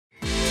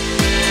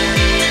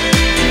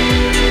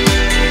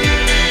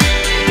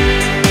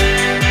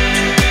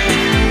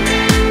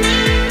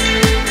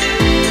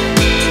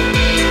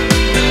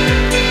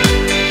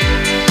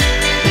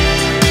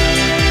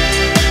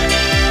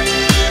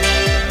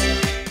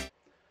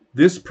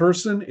This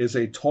person is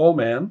a tall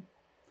man.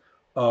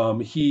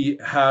 He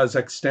has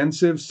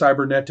extensive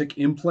cybernetic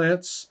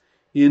implants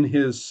in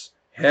his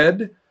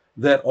head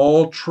that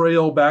all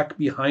trail back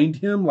behind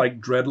him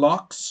like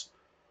dreadlocks,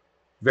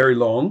 very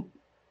long.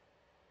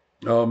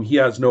 He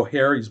has no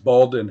hair. He's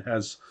bald and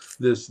has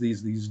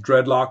these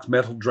dreadlocks,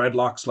 metal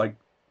dreadlocks, like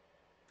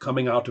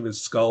coming out of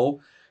his skull.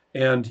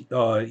 And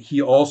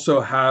he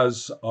also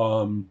has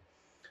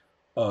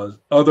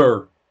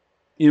other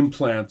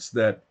implants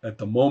that at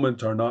the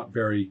moment are not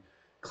very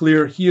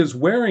clear. He is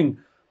wearing,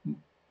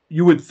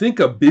 you would think,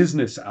 a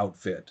business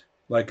outfit,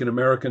 like an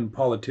American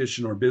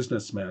politician or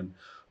businessman,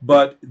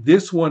 but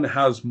this one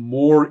has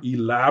more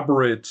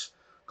elaborate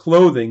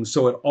clothing,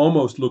 so it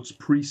almost looks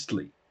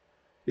priestly.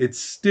 It's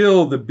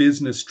still the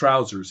business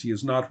trousers. He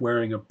is not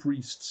wearing a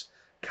priest's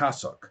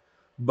cassock,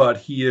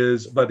 but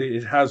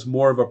it has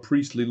more of a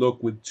priestly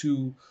look with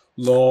two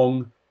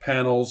long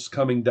panels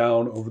coming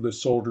down over the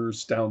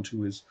shoulders down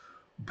to his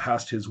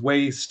past his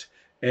waist,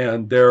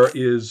 and there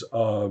is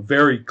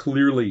very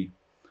clearly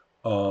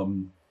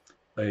um,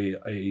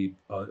 a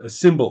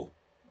symbol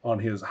on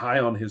his high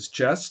on his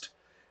chest,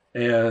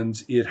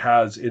 and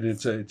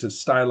it's a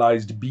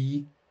stylized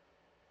bee,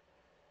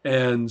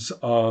 and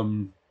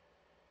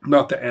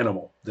not the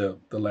animal, the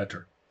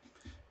letter,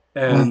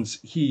 and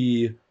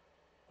he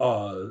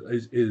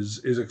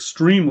is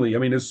extremely. I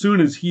mean, as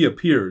soon as he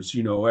appears,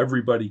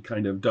 everybody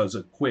kind of does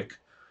a quick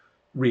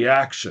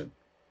reaction,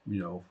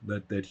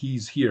 that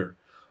he's here.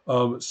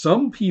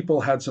 Some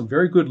people had some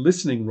very good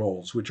listening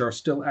roles, which are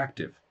still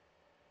active.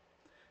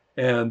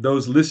 And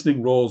those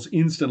listening roles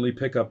instantly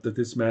pick up that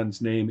this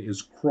man's name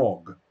is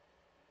Krog.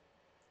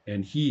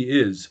 And he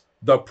is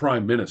the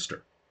prime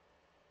minister.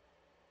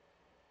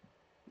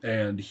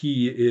 And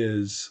he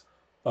is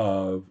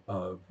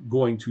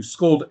going to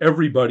scold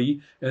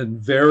everybody and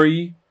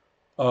very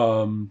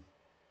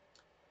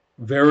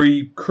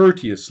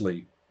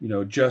courteously,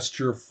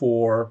 gesture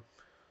for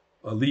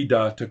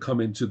Alida to come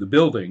into the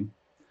building.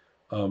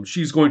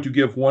 She's going to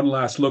give one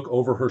last look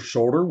over her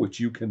shoulder, which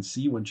you can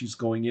see when she's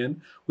going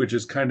in, which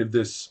is kind of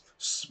this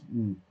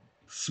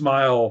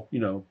smile,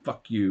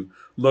 fuck you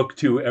look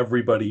to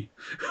everybody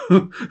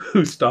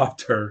who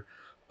stopped her.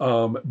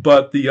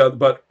 But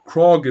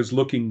Krog is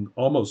looking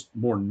almost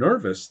more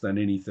nervous than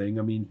anything.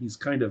 I mean, he's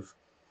kind of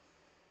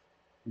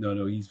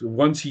no. He's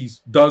once he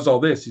does all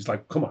this, he's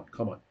like, come on,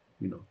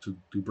 to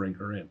bring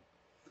her in.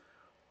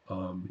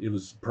 It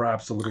was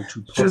perhaps a little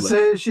too public.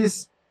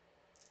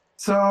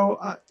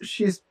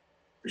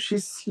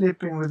 She's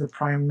sleeping with the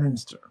prime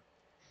minister.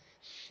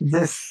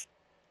 This.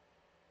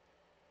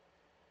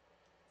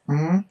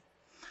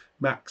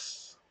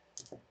 Max.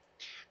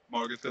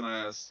 Margaret's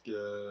gonna ask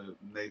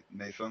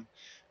Nathan,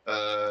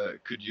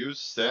 could you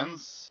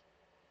sense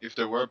if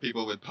there were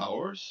people with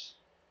powers?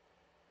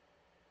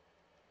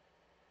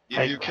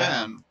 If you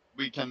can,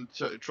 we can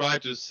try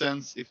to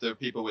sense if there are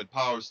people with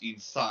powers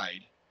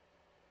inside,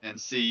 and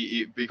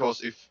see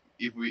because if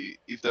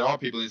there are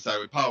people inside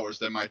with powers,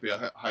 there might be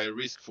a higher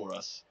risk for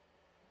us.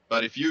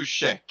 But if you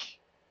check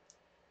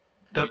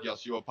with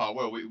just your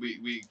power,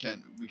 we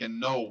can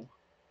know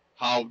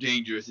how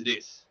dangerous it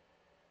is.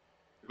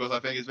 Because I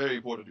think it's very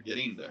important to get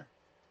in there.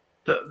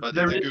 But it's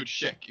a good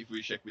check if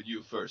we check with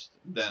you first,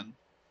 then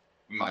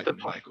we might go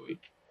in.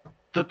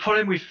 The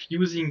problem with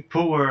using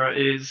power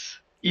is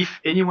if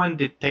anyone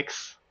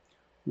detects.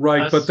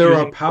 Right, but there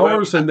are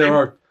powers and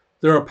there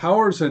are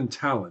powers and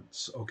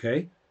talents,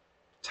 okay?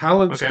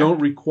 Talents don't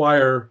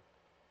require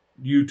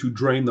you to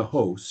drain the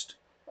host.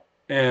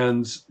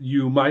 And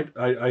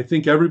I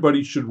think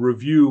everybody should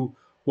review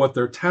what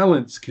their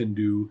talents can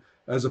do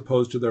as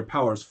opposed to their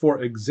powers.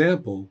 For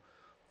example,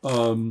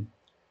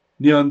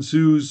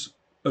 Nianzu's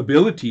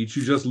ability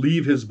to just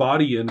leave his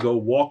body and go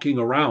walking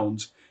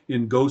around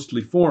in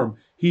ghostly form,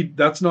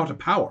 that's not a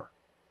power.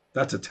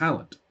 That's a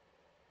talent.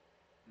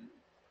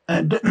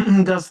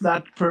 Does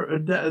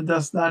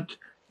that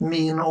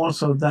mean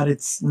also that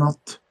it's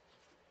not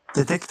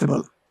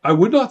detectable? I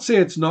would not say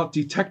it's not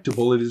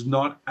detectable. It is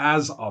not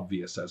as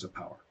obvious as a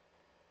power.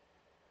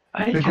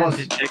 I can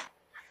detect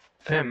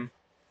them.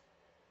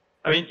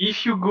 I mean,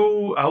 if you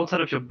go outside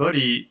of your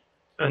body,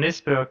 an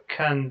esper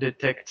can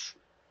detect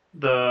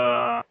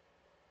your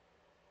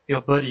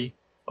body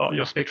or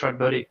your spectral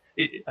body,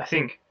 I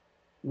think.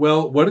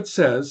 Well, what it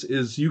says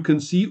is you can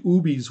see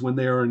Ubis when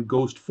they are in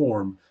ghost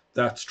form.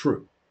 That's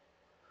true.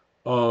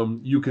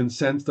 You can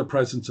sense the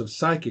presence of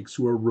psychics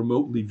who are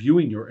remotely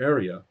viewing your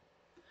area.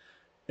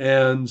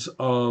 And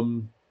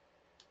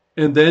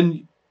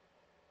then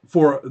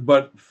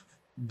but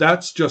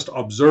that's just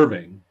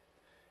observing.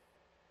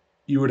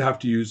 You would have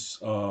to use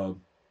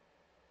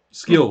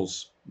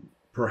skills,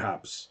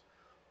 perhaps.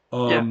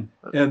 And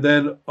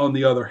then on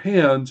the other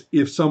hand,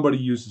 if somebody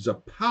uses a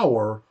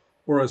power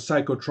or a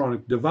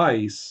psychotronic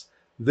device,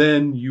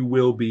 then you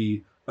will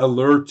be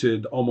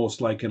alerted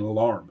almost like an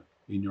alarm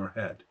in your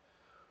head.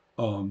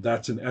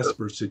 That's an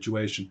Esper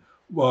situation.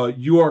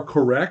 You are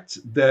correct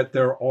that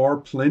there are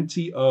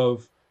plenty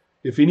of,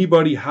 if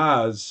anybody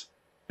has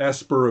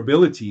Esper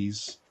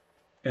abilities,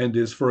 and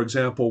is, for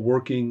example,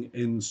 working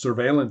in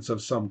surveillance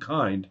of some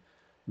kind,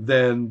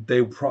 then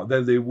they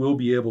will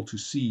be able to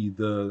see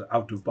the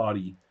out of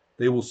body.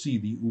 They will see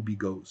the Ubi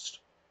ghost.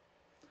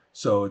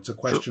 So it's a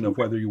question of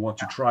whether you want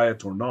to try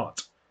it or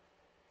not.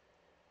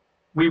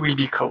 We will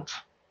be caught,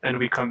 and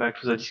we come back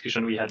to the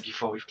discussion we had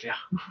before with Claire.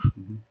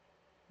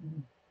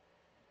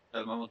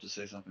 Elma want to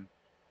say something.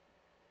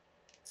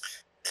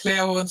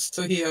 Claire wants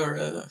to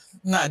hear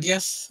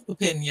Nadia's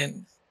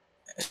opinion.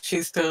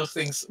 She still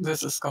thinks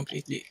this is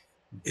completely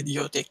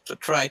idiotic to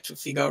try to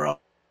figure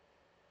out.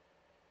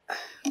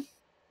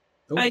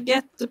 I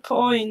get the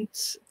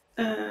point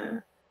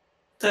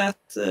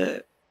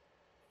that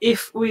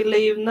if we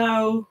leave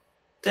now,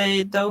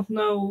 they don't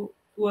know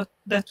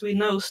that we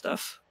know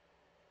stuff.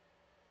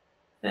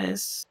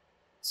 Yes.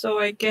 So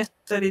I get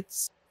that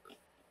it's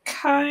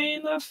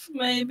kind of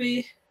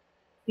maybe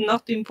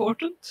not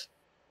important.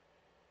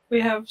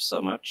 We have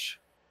so much.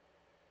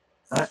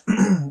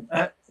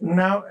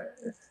 Now,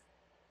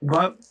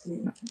 well,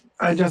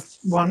 I just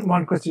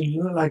one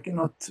question, like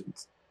not.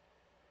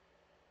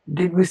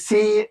 Did we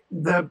see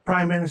the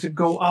Prime Minister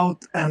go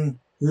out and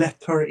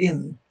let her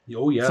in?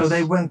 Oh yes. So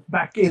they went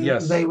back in.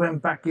 Yes. They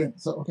went back in.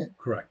 So okay.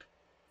 Correct.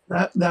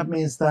 That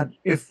means that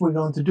if we're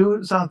going to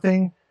do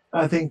something,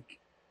 I think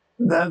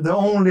that the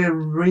only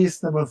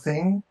reasonable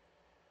thing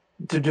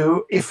to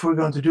do, if we're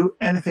going to do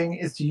anything,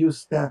 is to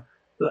use that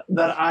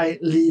I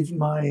leave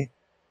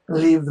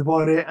the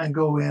body and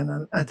go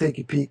in and take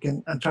a peek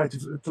and try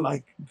to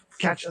like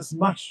catch as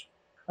much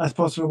as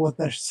possible what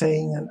they're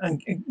saying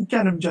and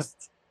kind of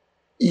just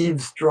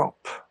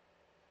eavesdrop.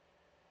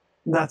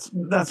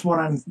 That's what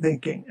I'm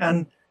thinking.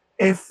 And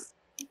if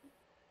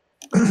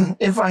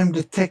I'm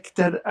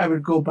detected, I will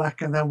go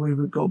back, and then we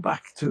will go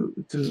back to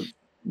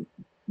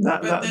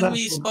that. But then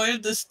we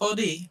spoiled this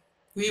body.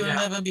 We will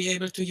never be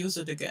able to use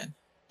it again.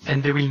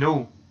 And they will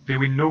know. They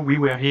will know we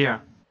were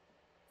here.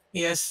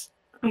 Yes.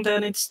 And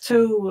then it's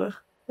too.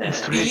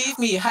 Believe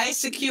me, high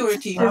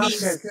security Okay,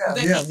 means yeah,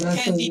 that yeah, they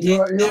can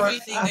detect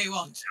everything they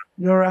want.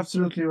 You're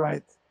absolutely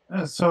right.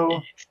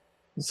 So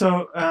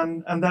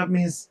and that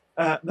means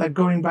that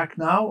going back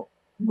now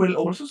will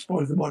also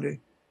spoil the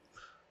body.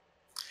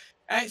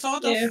 I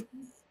thought of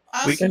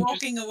us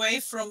walking away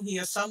from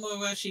here somewhere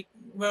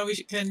where we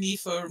can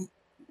leave her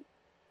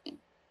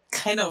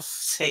kind of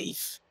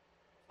safe.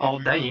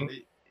 Or dying.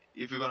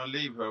 If we're gonna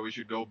leave her, we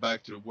should go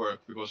back to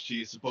work because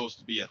she is supposed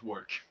to be at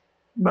work.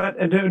 But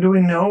do we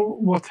know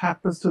what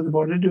happens to the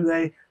body? Do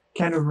they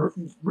kind of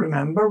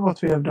remember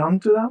what we have done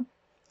to them?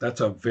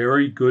 That's a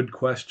very good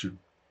question.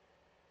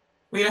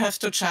 We'll have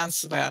to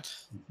chance that.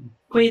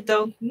 We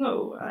don't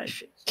know, I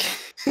think.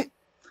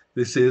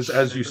 This is,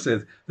 as you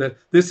said,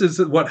 this is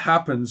what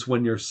happens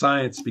when your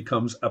science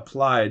becomes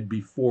applied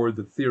before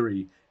the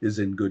theory is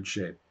in good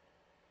shape.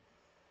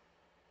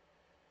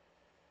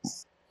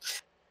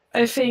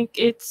 I think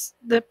it's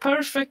the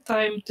perfect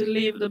time to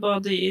leave the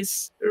body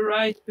is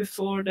right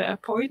before the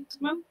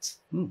appointment.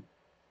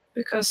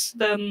 Because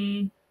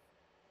then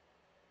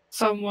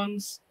someone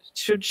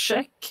should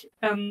check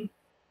and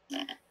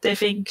they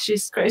think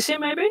she's crazy,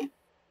 maybe.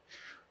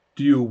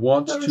 Do you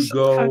want to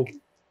go?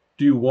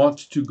 Do you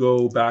want to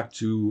go back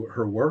to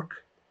her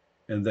work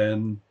and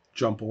then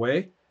jump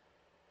away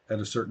at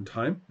a certain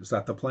time? Is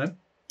that the plan?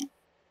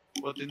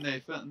 What did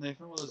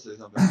Nathan want to say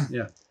something?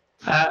 Yeah.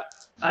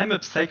 I'm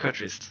a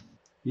psychiatrist.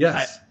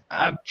 Yes.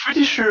 I'm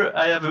pretty sure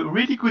I have a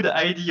really good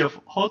idea of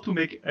how to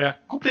make her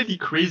completely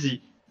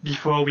crazy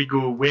before we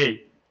go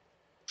away.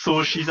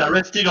 So she's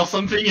arrested or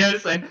something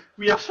else and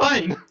we are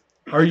fine.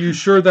 Are you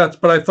sure that's...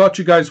 But I thought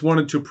you guys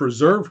wanted to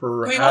preserve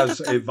her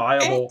as a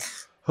viable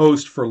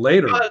host for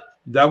later. But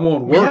that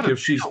won't work if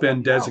she's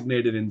been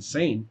designated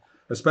insane,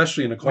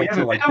 especially in a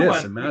culture like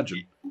this,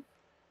 imagine.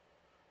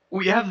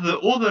 We have the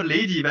other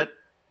lady that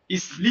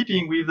is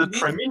sleeping with the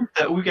Prime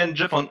Minister. We can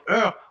jump on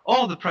her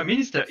or the Prime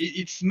Minister.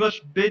 It's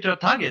much better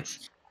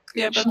targets.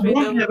 Yeah, but she we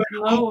won't don't be able to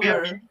know go where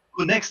her. she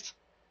go next.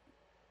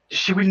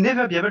 She will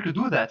never be able to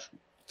do that.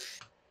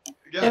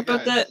 Yeah,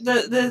 but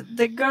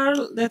the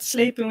girl that's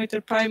sleeping with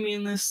the Prime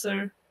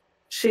Minister,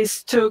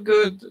 she's too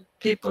good.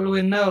 People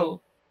will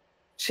know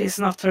she's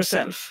not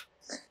herself.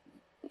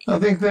 I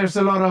think there's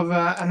a lot of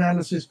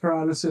analysis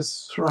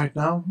paralysis right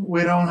now.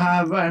 We don't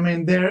have, I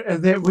mean,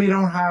 we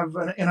don't have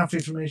enough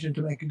information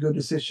to make a good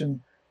decision.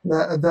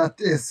 That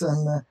is,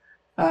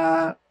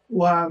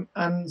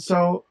 and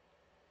so,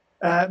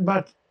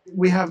 but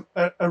we have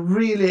a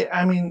really,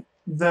 I mean,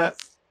 the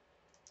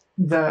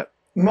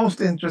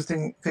most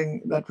interesting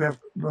thing that we have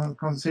to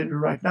consider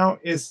right now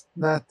is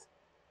that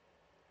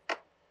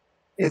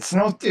it's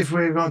not if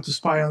we're going to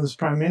spy on this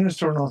Prime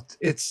Minister or not.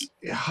 It's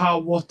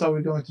what are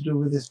we going to do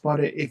with this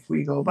body if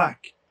we go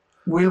back?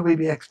 Will we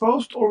be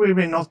exposed or will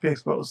we not be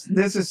exposed?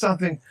 This is a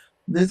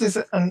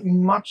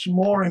much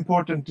more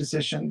important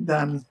decision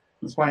than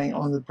spying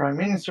on the Prime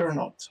Minister or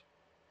not,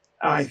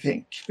 I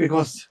think,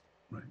 because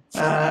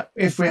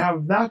if we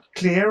have that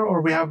clear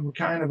or we have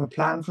kind of a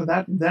plan for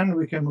that, then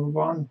we can move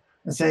on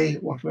and say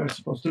what we're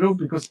supposed to do,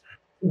 because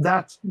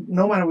that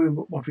no matter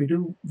what we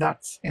do,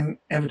 that's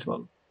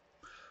inevitable.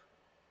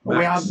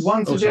 We have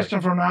one sorry.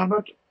 suggestion from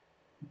Albert,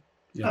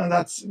 Yeah. and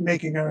that's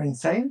making her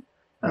insane,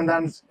 and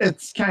then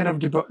it's kind of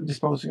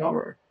disposing of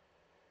her.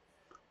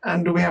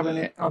 And do we have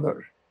any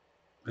other?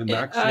 And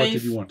Max, what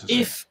did you want to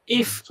say?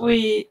 If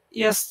we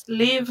just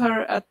leave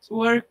her at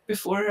work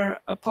before her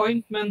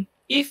appointment,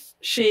 if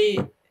she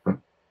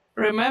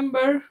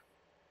remember,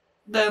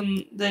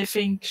 then they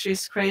think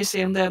she's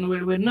crazy, and then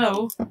we will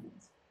know.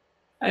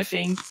 I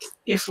think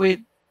if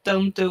we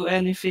don't do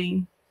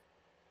anything,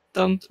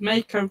 don't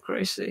make her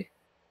crazy,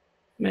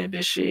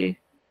 maybe she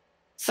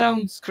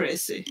sounds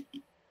crazy,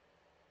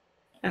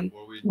 and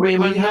we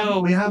will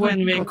know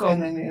when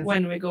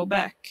we go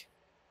back.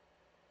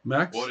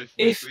 Max?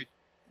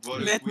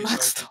 Let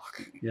Max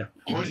talk. Yeah.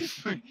 What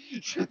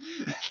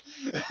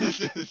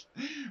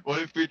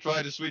if we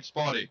try to switch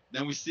party?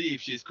 Then we see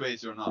if she's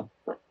crazy or not.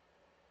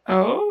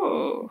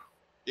 Oh.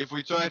 If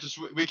we try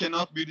to we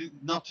cannot be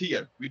not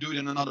here. We do it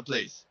in another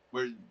place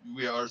where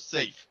we are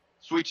safe.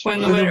 Switch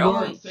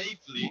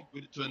safely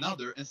to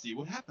another and see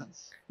what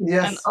happens.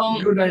 Yes,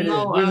 good idea.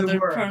 No other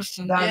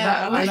person.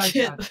 I like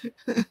that.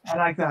 I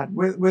like that.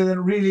 With a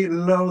really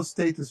low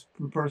status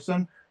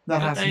person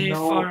that has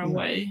far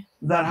away.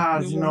 That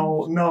has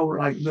not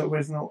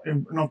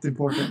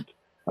important.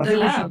 I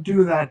think we should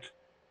do that.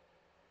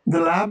 The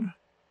lab,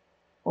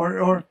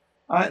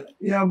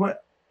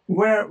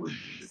 where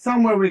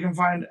somewhere we can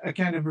find a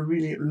kind of a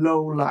really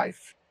low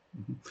life.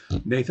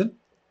 Nathan?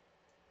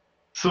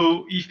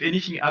 So if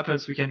anything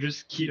happens, we can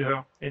just kill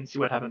her and see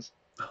what happens.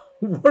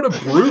 What a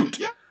brute!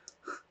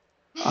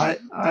 I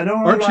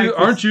don't.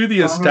 Aren't you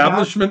the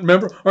establishment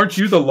member? Aren't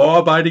you the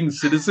law-abiding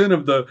citizen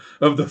of the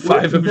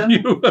five of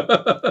you?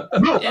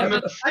 No, I'm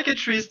a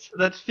psychiatrist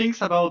that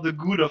thinks about the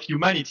good of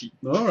humanity.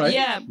 All right.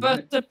 Yeah,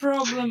 but the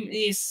problem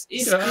is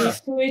if he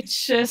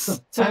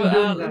switches to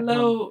a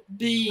low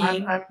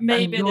being,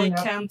 maybe they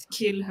can't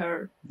kill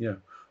her. Yeah.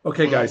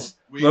 Okay, guys.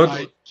 We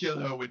might kill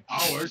her with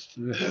ours.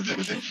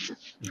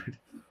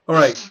 All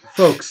right,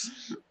 folks.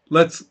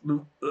 Let's.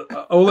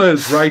 Ola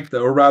is right,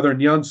 or rather,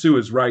 Nyansu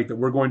is right that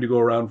we're going to go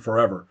around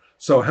forever.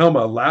 So,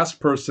 Helma, last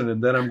person,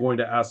 and then I'm going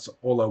to ask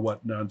Ola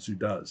what Nyansu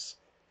does.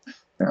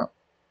 Yeah.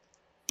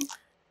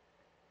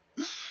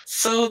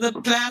 So the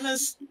plan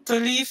is to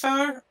leave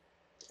her,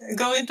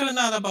 go into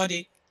another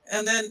body,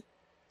 and then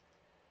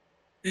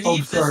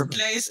leave this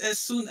place as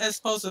soon as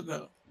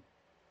possible.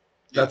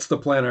 That's the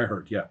plan I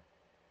heard. Yeah.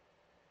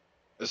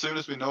 As soon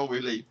as we know, we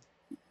leave.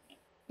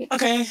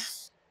 Okay.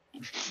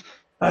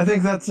 I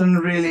think that's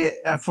really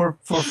for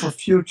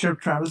future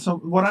travel. So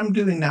what I'm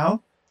doing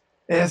now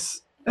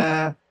is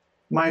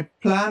my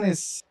plan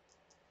is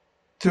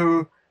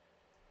to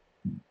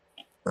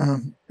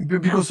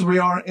because we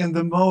are in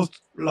the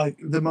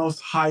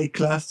most high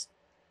class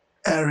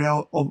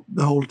area of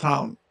the whole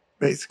town,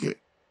 basically.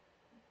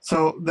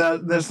 So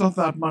there's not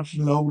that much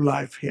low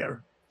life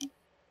here.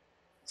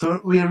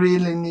 So we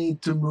really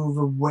need to move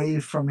away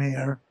from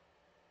here,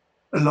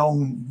 a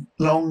long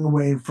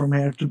way from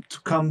here to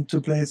come to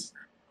a place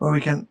where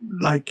we can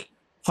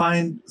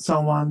find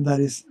someone that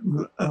is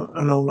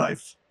a low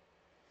life.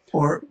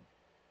 Or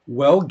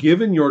well,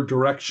 given your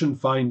direction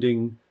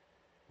finding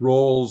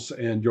roles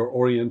and you're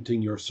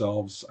orienting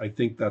yourselves, I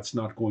think that's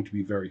not going to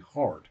be very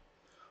hard.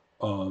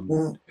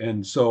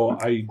 And so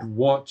I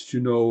want to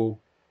know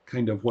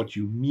kind of what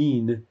you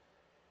mean.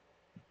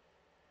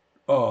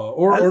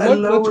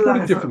 Let's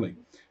put it differently.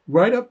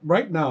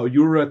 Right now,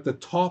 you're at the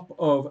top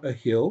of a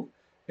hill,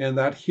 and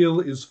that hill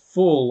is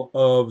full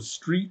of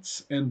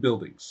streets and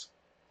buildings.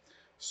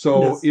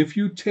 So if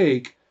you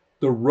take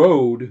the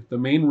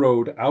main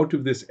road out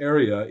of this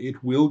area,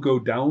 it will go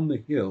down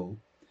the hill,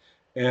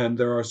 and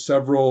there are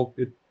several.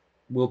 It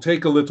will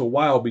take a little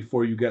while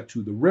before you get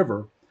to the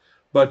river,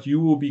 but you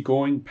will be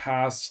going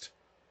past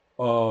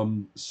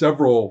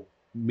several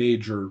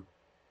major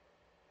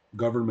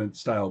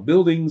government-style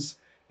buildings,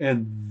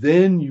 and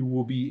then you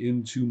will be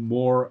into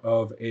more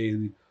of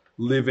a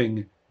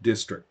living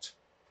district.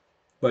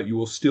 But you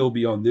will still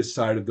be on this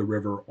side of the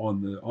river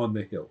on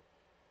the hill.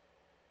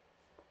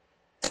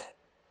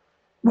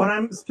 What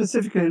I'm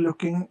specifically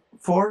looking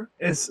for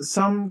is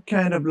some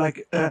kind of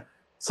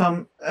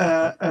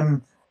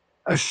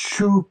a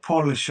shoe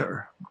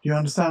polisher. You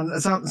understand?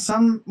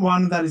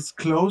 Someone that is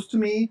close to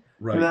me,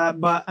 right?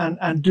 But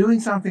doing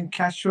something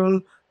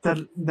casual that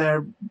they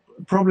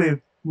probably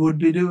would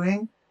be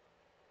doing.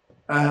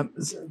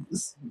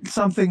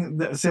 Something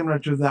similar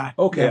to that.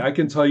 Okay, yeah. I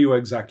can tell you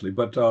exactly.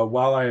 But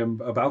while I am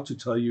about to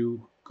tell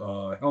you,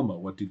 Helma,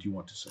 what did you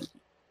want to say?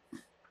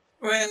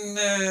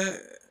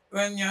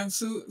 When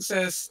Yang-Su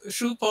says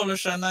shoe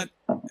polish, and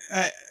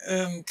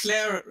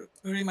Claire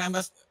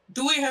remembers,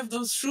 do we have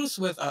those shoes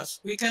with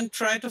us? We can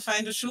try to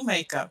find a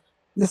shoemaker.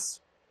 Yes.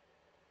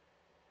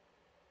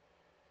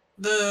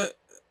 There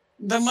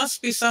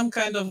must be some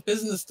kind of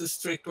business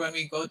district when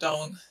we go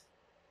down.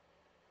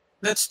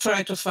 Let's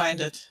try to find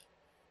it.